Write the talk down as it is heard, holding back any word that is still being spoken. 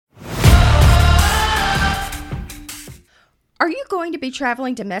you going to be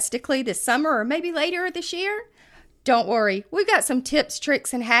traveling domestically this summer or maybe later this year? Don't worry, we've got some tips,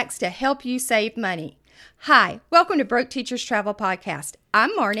 tricks, and hacks to help you save money. Hi, welcome to Broke Teachers Travel Podcast.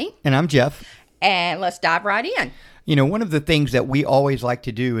 I'm Marnie. And I'm Jeff. And let's dive right in. You know, one of the things that we always like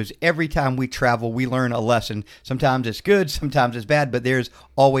to do is every time we travel, we learn a lesson. Sometimes it's good, sometimes it's bad, but there's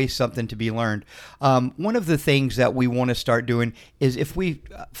always something to be learned. One of the things that we want to start doing is if we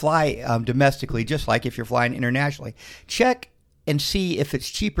fly domestically, just like if you're flying internationally, check and see if it's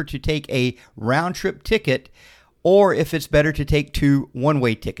cheaper to take a round-trip ticket or if it's better to take 2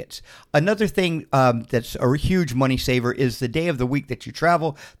 one-way tickets. Another thing that's a huge money saver is the day of the week that you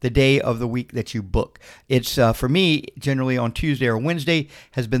travel, the day of the week that you book. It's, for me, generally on Tuesday or Wednesday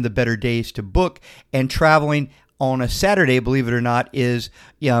has been the better days to book, and traveling on a Saturday, believe it or not, is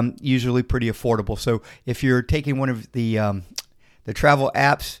usually pretty affordable. So if you're taking one of the travel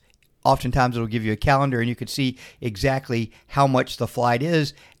apps, oftentimes it'll give you a calendar and you can see exactly how much the flight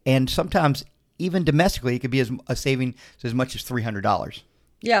is, and sometimes even domestically, it could be a saving as much as $300.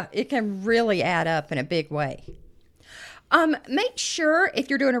 Yeah, it can really add up in a big way. Make sure if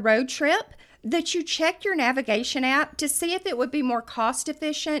you're doing a road trip that you check your navigation app to see if it would be more cost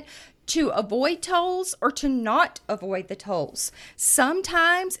efficient to avoid tolls or to not avoid the tolls.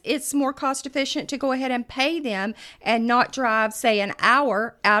 Sometimes it's more cost efficient to go ahead and pay them and not drive, say, an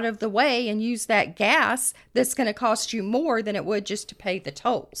hour out of the way and use that gas that's going to cost you more than it would just to pay the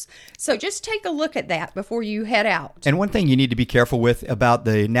tolls. So just take a look at that before you head out. And one thing you need to be careful with about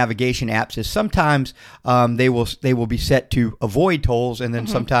the navigation apps is sometimes they will be set to avoid tolls, and then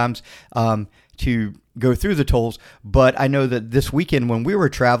sometimes to go through the tolls. But I know that this weekend when we were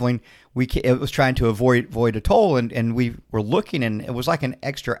traveling, it was trying to avoid a toll, and we were looking, and it was like an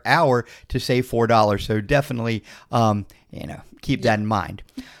extra hour to save $4. So definitely, keep that in mind.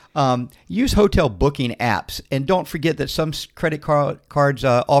 Use hotel booking apps, and don't forget that some credit cards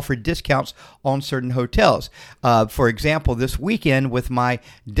offer discounts on certain hotels. For example, this weekend with my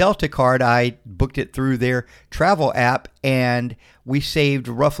Delta card, I booked it through their travel app, and we saved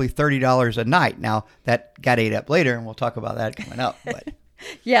roughly $30 a night. Now, that got ate up later, and we'll talk about that coming up. But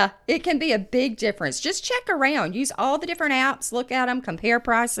yeah, it can be a big difference. Just check around. Use all the different apps. Look at them. Compare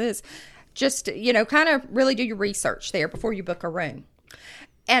prices. Just, kind of really do your research there before you book a room.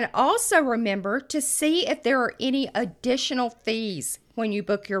 And also remember to see if there are any additional fees when you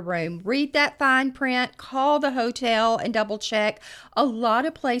book your room. Read that fine print, call the hotel and double check. A lot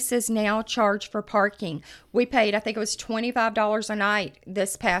of places now charge for parking. We paid, I think it was $25 a night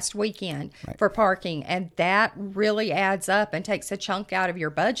this past weekend for parking, and that really adds up and takes a chunk out of your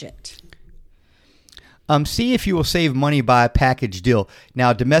budget. See if you will save money by a package deal.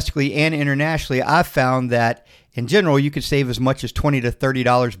 Now, domestically and internationally, I've found that in general, you could save as much as $20 to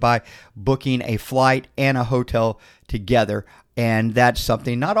 $30 by booking a flight and a hotel together. And that's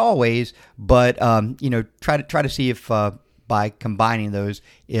something, not always, but try to see if by combining those,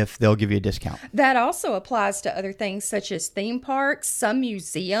 if they'll give you a discount. That also applies to other things such as theme parks. Some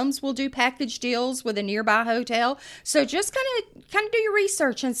museums will do package deals with a nearby hotel. So just kind of do your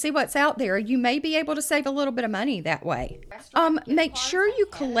research and see what's out there. You may be able to save a little bit of money that way. Make sure you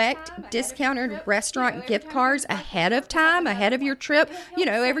collect discounted restaurant gift cards ahead of time, ahead of your trip.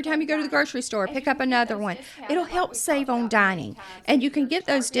 Every time you go to the grocery store, pick up another one. It'll help save on dining. And you can get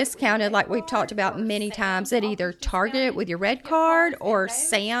those discounted, like we've talked about many times, at either Target with your red card or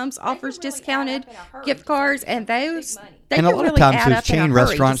Sam's offers discounted gift cards, and those and a lot of times those chain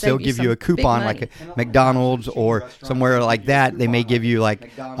restaurants, they'll give you a coupon like a McDonald's or somewhere like that. They may give you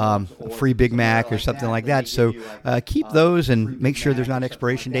like a free Big Mac or something like that. So keep those and make sure there's not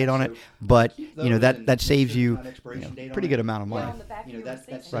expiration date on it. But that saves you pretty good amount of money.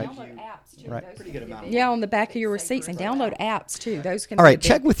 Right. Yeah, on the back of your receipts, and download apps too. Those can. All right,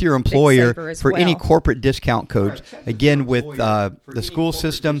 check with your employer for any corporate discount codes. Again, with the school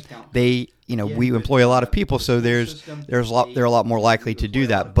system, we employ a lot of people, so they're a lot more likely to do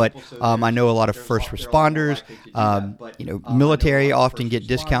that. But I know a lot of first responders, military often get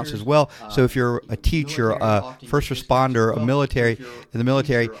discounts as well. So if you're a teacher, a first responder, in the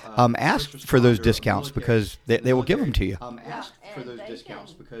military, ask for those discounts because they will give them to you.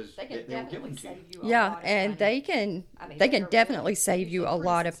 Yeah, and they can definitely save you a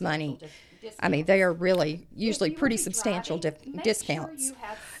lot of money. I mean, they are really usually pretty substantial discounts.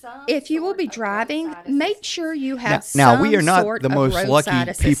 If you will be driving, make sure you have now we are not the most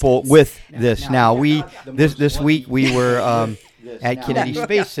lucky people with this. Now this week we were at Kennedy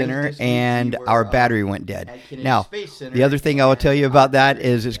Space Center, and our battery went dead. Now, the other thing I will tell you about that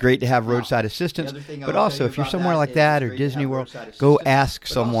is it's great to have roadside assistance, but also if you're somewhere like that or Disney World, go ask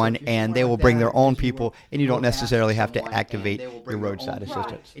someone, and they will bring their own people, and you don't necessarily have to activate your roadside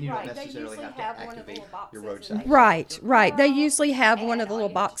assistance. Right. They usually have one of the little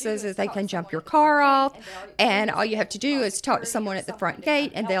boxes that they can jump your car off, and all you have to do is talk to someone at the front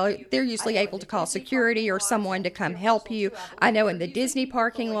gate, and they're usually able to call security or someone to come help you. I know in the Disney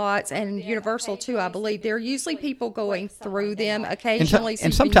parking lots and Universal too, I believe there are usually people going through them occasionally.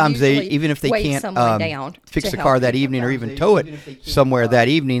 And sometimes they, even if they can't fix the car that evening or even tow it somewhere that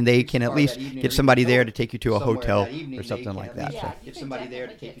evening, they can at least get somebody there to take you to a hotel or something like that.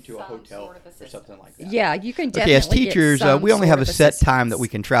 Yeah, you can definitely. Okay, as teachers, we only have a set time that we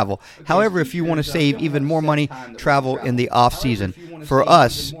can travel. However, if you want to save even more money, travel in the off season. For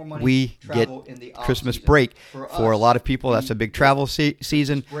us, we get Christmas break. For a lot of people, that's a big travel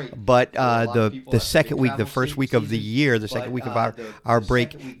season. But the second week, the first week of the year, the second week of our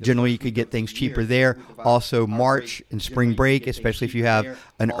break, generally you could get things cheaper there. Also, March and spring break, especially if you have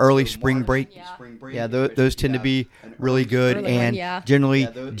an early spring break. Yeah, those tend to be really good. And generally,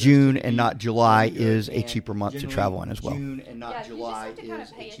 June and not July is a cheaper month to travel in as well.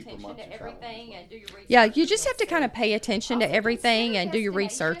 Yeah, you just have to kind of pay attention to everything and do your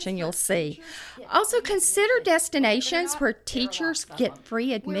research, and you'll see. Also, consider destinations where teachers get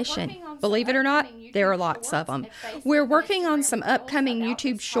free admission. Believe it or not, there are lots of them. We're working on some upcoming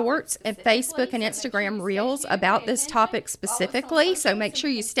YouTube shorts and Facebook and Instagram reels about this topic specifically, so make sure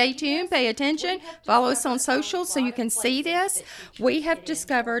you stay tuned, pay attention, follow us on social so you can see this. We have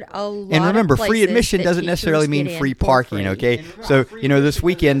discovered a lot. And remember, of free admission doesn't necessarily mean free parking, okay? So, this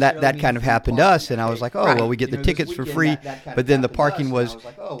weekend that kind of happened to us, and I was like, well, we get the tickets for free, but then the parking was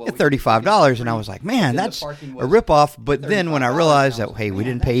 $35, and I was like, man, that's a ripoff. But then when I realized that, hey, we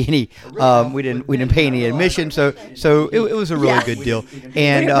didn't pay any, we didn't pay any admission, so it was a really good deal.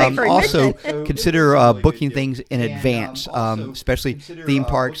 And also consider booking things in advance, especially theme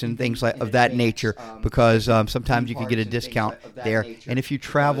parks and things of that nature, because sometimes you can get a discount there. And if you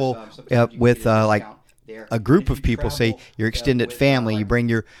travel with a group of people, say your extended family, you bring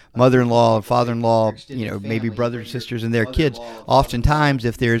your mother-in-law and father-in-law, maybe brothers and sisters and their kids. Oftentimes,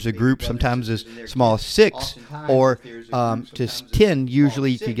 if there's a group, sometimes as small as 6 or to 10,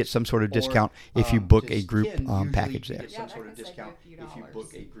 usually you can get some sort of discount if you book a group package there.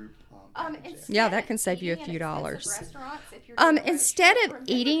 Yeah, that can save you a few dollars. Instead of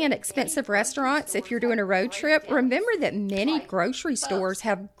eating in expensive restaurants, if you're doing a road trip, remember that many grocery stores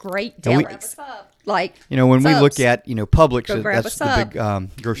have great delis. When we look at, Publix, that's the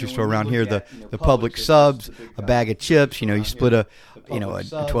big grocery store around here, the Publix subs, a bag of chips, you split a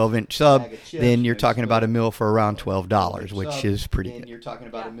 12-inch sub, then you're talking about a meal for around $12, which is pretty good.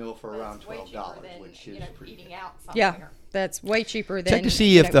 Yeah. That's way cheaper than. Check to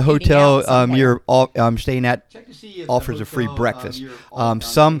see if the hotel you're staying at offers a free breakfast.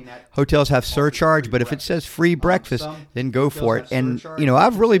 Some hotels have surcharge, but if it says free breakfast, then go for it. And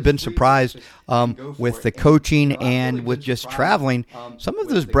I've really been surprised with the coaching and with just traveling. Some of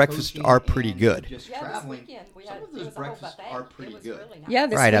those breakfasts are pretty good. Yeah,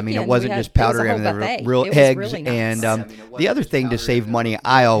 right. I mean, it wasn't just powder. I mean, there were real eggs. Really nice. And the other thing to save money,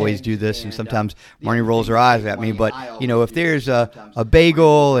 I always do this, and sometimes Marnie rolls her eyes at me, but if there's a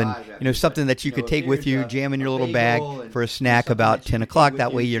bagel and something that you could take with you, jam in your little bag for a snack about 10 o'clock.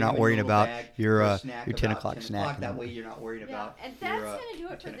 That way you're not worrying about your 10 o'clock snack. And that's going to do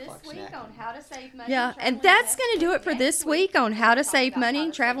it for this week on how to save money. Yeah, and that's going to do it for this week on how to save money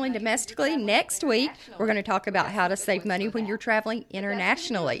traveling domestically. Next week, we're going to talk about how to save money when you're traveling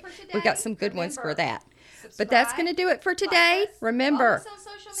internationally. We've got some good ones for that. But that's going to do it for today. Remember,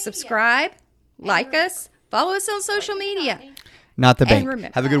 subscribe, like us, follow us on social media. Not the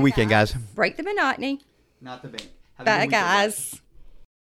bank. Have a good weekend, guys. Break the monotony. Not the bank. Bye, guys.